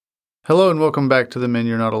Hello and welcome back to the Men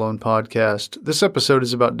You're Not Alone podcast. This episode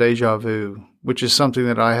is about deja vu, which is something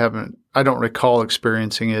that I don't recall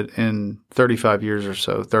experiencing it in 35 years or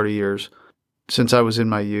so, 30 years, since I was in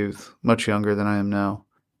my youth, much younger than I am now.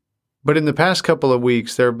 But in the past couple of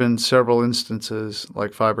weeks, there have been several instances,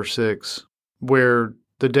 like 5 or 6, where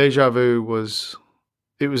the deja vu was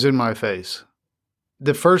in my face.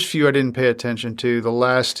 The first few I didn't pay attention to. The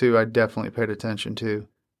last 2 I definitely paid attention to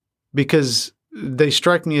because they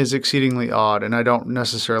strike me as exceedingly odd, and I don't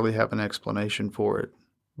necessarily have an explanation for it.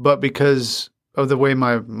 But because of the way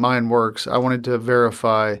my mind works, I wanted to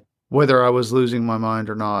verify whether I was losing my mind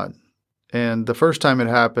or not. And the first time it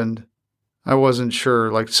happened, I wasn't sure,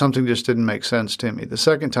 like something just didn't make sense to me. The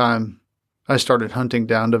second time, I started hunting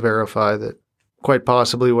down to verify that quite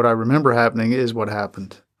possibly what I remember happening is what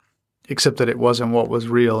happened, except that it wasn't what was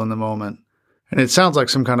real in the moment. And it sounds like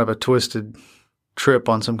some kind of a twisted trip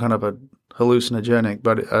on some kind of a hallucinogenic,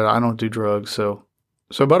 but I don't do drugs. So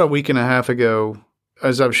about a week and a half ago,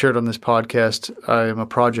 as I've shared on this podcast, I am a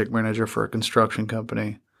project manager for a construction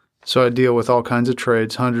company. So I deal with all kinds of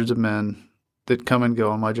trades, hundreds of men that come and go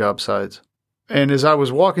on my job sites. And as I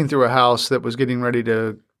was walking through a house that was getting ready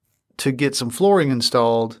to get some flooring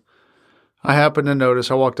installed, I happened to notice,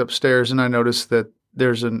 I walked upstairs and I noticed that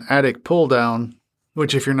there's an attic pull down,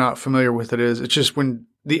 which if you're not familiar with it's just when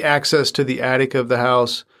the access to the attic of the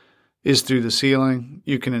house is through the ceiling.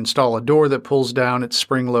 You can install a door that pulls down, it's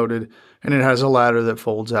spring-loaded, and it has a ladder that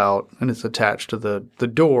folds out, and it's attached to the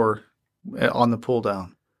door on the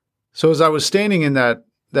pull-down. So as I was standing in that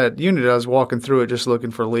unit, I was walking through it just looking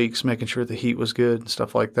for leaks, making sure the heat was good and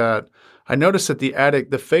stuff like that. I noticed that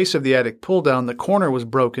the face of the attic pull-down, the corner was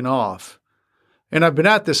broken off. And I've been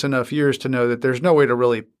at this enough years to know that there's no way to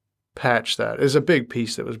really patch that. It's a big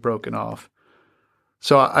piece that was broken off.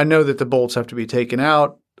 So I know that the bolts have to be taken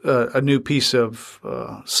out. A new piece of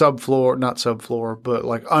not subfloor, but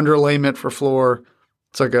like underlayment for floor.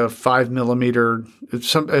 It's like a 5 millimeter.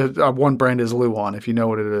 One brand is Luan, if you know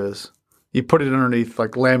what it is. You put it underneath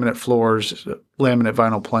like laminate floors, laminate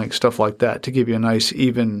vinyl planks, stuff like that, to give you a nice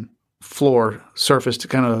even floor surface to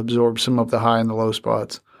kind of absorb some of the high and the low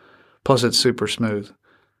spots. Plus, it's super smooth.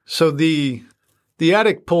 So the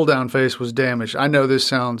attic pull down face was damaged. I know this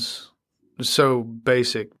sounds so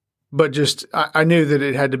basic. But just, I knew that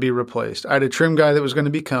it had to be replaced. I had a trim guy that was going to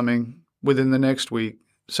be coming within the next week.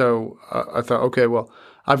 So I thought, okay, well,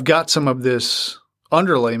 I've got some of this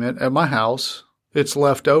underlayment at my house. It's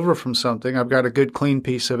left over from something. I've got a good clean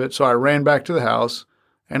piece of it. So I ran back to the house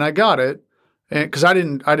and I got it. And because I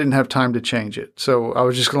didn't have time to change it. So I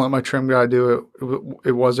was just going to let my trim guy do it.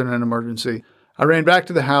 It wasn't an emergency. I ran back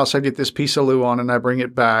to the house. I get this piece of Luan and I bring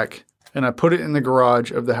it back and I put it in the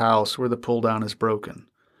garage of the house where the pull down is broken.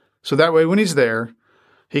 So that way, when he's there,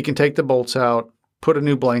 he can take the bolts out, put a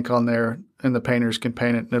new blank on there, and the painters can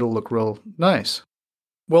paint it, and it'll look real nice.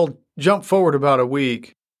 Well, jump forward about a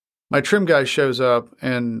week, my trim guy shows up,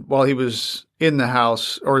 and while he was in the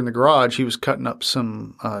house or in the garage, he was cutting up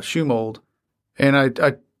some shoe mold. And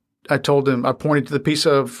I told him, I pointed to the piece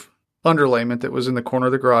of underlayment that was in the corner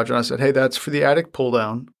of the garage, and I said, hey, that's for the attic pull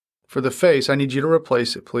down. For the face, I need you to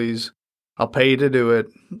replace it, please. I'll pay you to do it.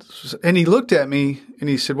 And he looked at me and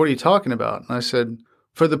he said, what are you talking about? And I said,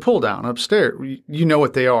 for the pull down upstairs, you know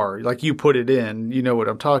what they are. Like you put it in, you know what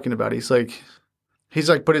I'm talking about. He's like,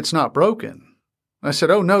 but it's not broken. I said,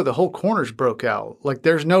 oh no, the whole corner's broke out. Like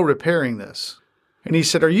there's no repairing this. And he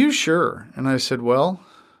said, are you sure? And I said, well,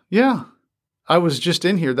 yeah, I was just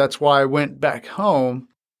in here. That's why I went back home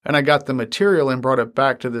and I got the material and brought it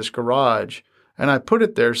back to this garage. And I put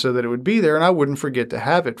it there so that it would be there and I wouldn't forget to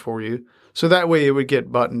have it for you. So that way it would get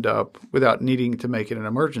buttoned up without needing to make it an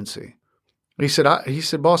emergency. He said,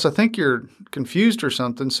 boss, I think you're confused or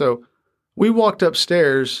something. So we walked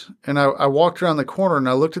upstairs and I walked around the corner and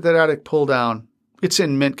I looked at that attic pull down. It's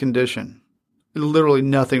in mint condition. Literally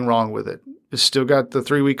nothing wrong with it. It's still got the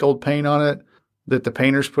 3-week-old paint on it that the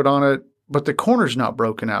painters put on it, but the corner's not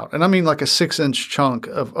broken out. And I mean like a 6-inch chunk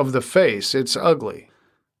of the face. It's ugly.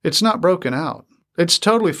 It's not broken out. It's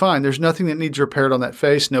totally fine. There's nothing that needs repaired on that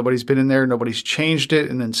face. Nobody's been in there. Nobody's changed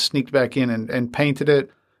it and then sneaked back in and painted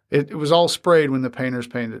it. It was all sprayed when the painters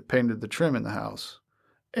painted the trim in the house.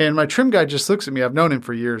 And my trim guy just looks at me. I've known him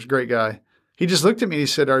for years. Great guy. He just looked at me and he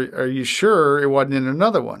said, are you sure it wasn't in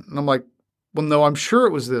another one? And I'm like, well, no, I'm sure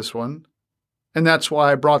it was this one. And that's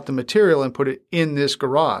why I brought the material and put it in this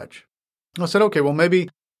garage. I said, okay, well, maybe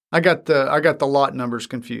I got the lot numbers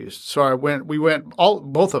confused. So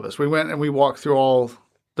both of us went and we walked through all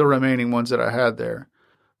the remaining ones that I had there.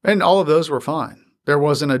 And all of those were fine. There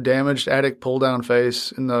wasn't a damaged attic pull-down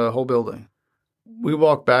face in the whole building. we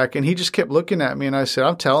walked back and he just kept looking at me and I said,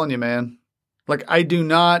 I'm telling you, man, like I do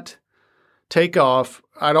not take off.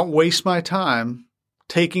 I don't waste my time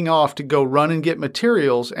taking off to go run and get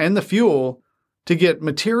materials and the fuel to get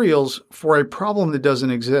materials for a problem that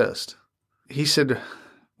doesn't exist. He said,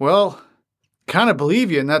 well, kind of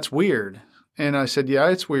believe you, and that's weird. And I said, yeah,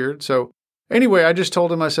 it's weird. So anyway, I just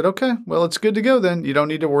told him, I said, okay, well, it's good to go then. You don't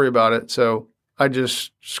need to worry about it. So I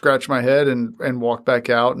just scratched my head and walked back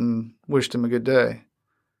out and wished him a good day.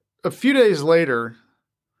 A few days later,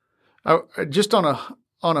 just on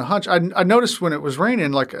a hunch, I noticed when it was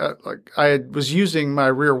raining, like I was using my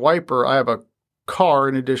rear wiper. I have a car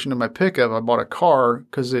in addition to my pickup. I bought a car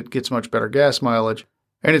because it gets much better gas mileage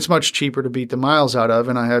and it's much cheaper to beat the miles out of.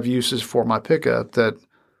 And I have uses for my pickup that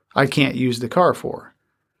I can't use the car for.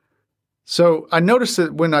 So I noticed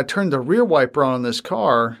that when I turned the rear wiper on this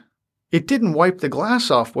car, it didn't wipe the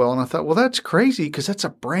glass off well. And I thought, well, that's crazy because that's a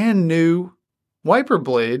brand new wiper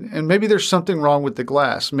blade. And maybe there's something wrong with the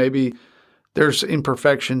glass. Maybe there's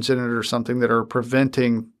imperfections in it or something that are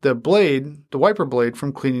preventing the wiper blade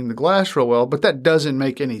from cleaning the glass real well. But that doesn't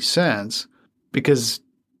make any sense because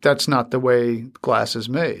that's not the way glass is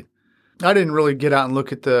made. I didn't really get out and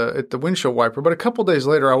look at the windshield wiper, but a couple days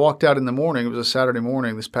later, I walked out in the morning. It was a Saturday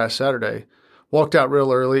morning, this past Saturday. Walked out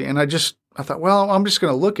real early, and I thought, well, I'm just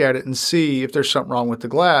going to look at it and see if there's something wrong with the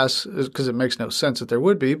glass, because it makes no sense that there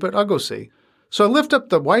would be, but I'll go see. So I lift up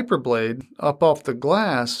the wiper blade up off the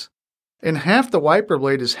glass, and half the wiper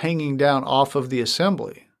blade is hanging down off of the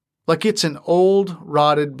assembly. Like it's an old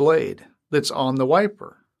rotted blade that's on the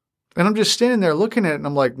wiper. And I'm just standing there looking at it, and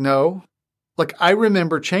I'm like, no. Like I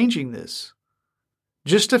remember changing this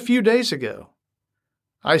just a few days ago.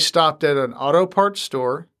 I stopped at an auto parts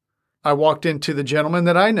store. I walked into the gentleman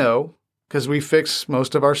that I know, because we fix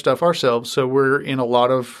most of our stuff ourselves. So we're in a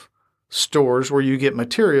lot of stores where you get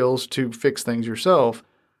materials to fix things yourself.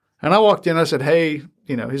 And I walked in, I said, hey,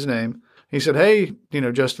 his name. He said, hey,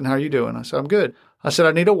 Justin, how are you doing? I said, I'm good. I said,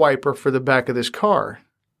 I need a wiper for the back of this car.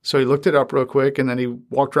 So he looked it up real quick and then he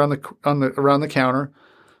walked around the counter.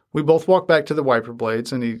 We both walked back to the wiper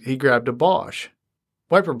blades and he grabbed a Bosch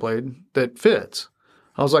wiper blade that fits.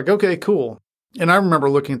 I was like, okay, cool. And I remember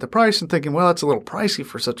looking at the price and thinking, well, that's a little pricey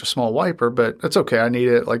for such a small wiper, but that's okay. I need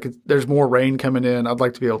it. Like there's more rain coming in. I'd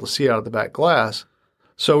like to be able to see out of the back glass.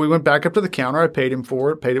 So we went back up to the counter. I paid him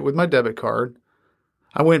for it, paid it with my debit card.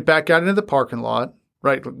 I went back out into the parking lot,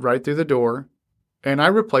 right through the door, and I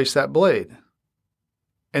replaced that blade.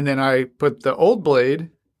 And then I put the old blade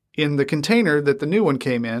in the container that the new one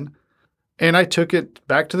came in, and I took it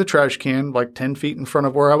back to the trash can, like 10 feet in front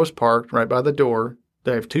of where I was parked, right by the door.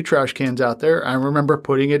 They have 2 trash cans out there. I remember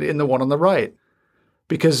putting it in the one on the right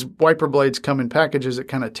because wiper blades come in packages that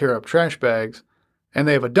kind of tear up trash bags, and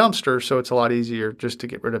they have a dumpster, so it's a lot easier just to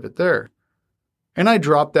get rid of it there. And I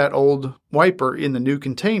dropped that old wiper in the new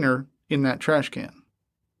container in that trash can.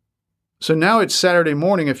 So now it's Saturday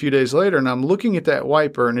morning a few days later, and I'm looking at that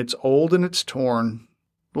wiper, and it's old and it's torn,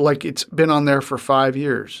 like it's been on there for 5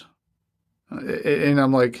 years. And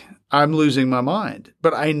I'm like, I'm losing my mind.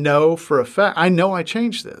 But I know for a fact, I know I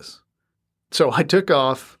changed this. So I took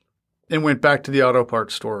off and went back to the auto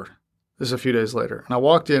parts store. This is a few days later. And I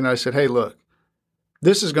walked in and I said, hey, look,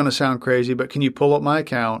 this is going to sound crazy, but can you pull up my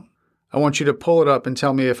account? I want you to pull it up and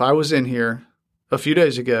tell me if I was in here a few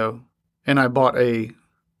days ago and I bought a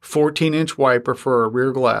 14-inch wiper for a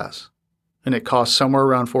rear glass and it cost somewhere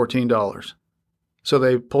around $14. So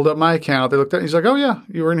they pulled up my account. They looked at it. He's like, oh, yeah,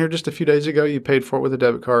 you were in here just a few days ago. You paid for it with a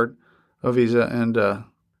debit card, a Visa, and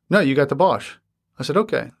no, you got the Bosch. I said,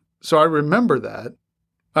 okay. So I remember that.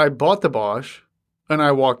 I bought the Bosch, and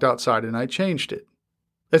I walked outside, and I changed it.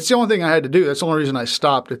 That's the only thing I had to do. That's the only reason I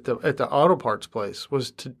stopped at the auto parts place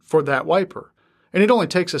was for that wiper. And it only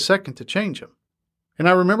takes a second to change them. And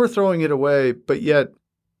I remember throwing it away, but yet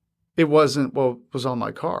it wasn't what was on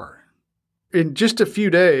my car. In just a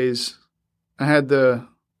few days, I had the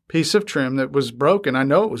piece of trim that was broken. I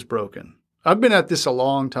know it was broken. I've been at this a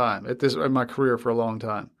long time, in my career for a long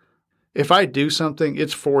time. If I do something,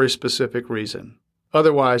 it's for a specific reason.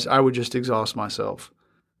 Otherwise, I would just exhaust myself.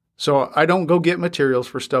 So I don't go get materials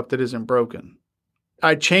for stuff that isn't broken.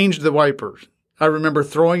 I changed the wipers. I remember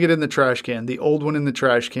throwing it in the trash can, the old one in the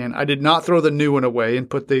trash can. I did not throw the new one away and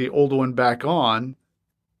put the old one back on.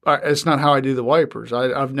 It's not how I do the wipers.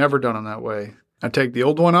 I've never done them that way. I take the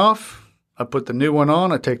old one off. I put the new one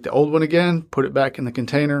on, I take the old one again, put it back in the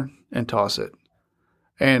container, and toss it.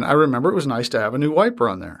 And I remember it was nice to have a new wiper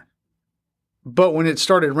on there. But when it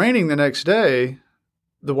started raining the next day,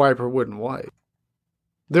 the wiper wouldn't wipe.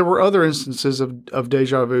 There were other instances of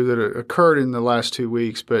deja vu that occurred in the last 2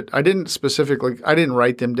 weeks, but I didn't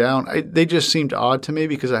write them down. They just seemed odd to me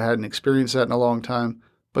because I hadn't experienced that in a long time.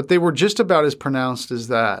 But they were just about as pronounced as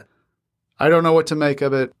that. I don't know what to make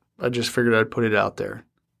of it. I just figured I'd put it out there.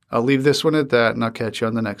 I'll leave this one at that, and I'll catch you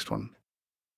on the next one.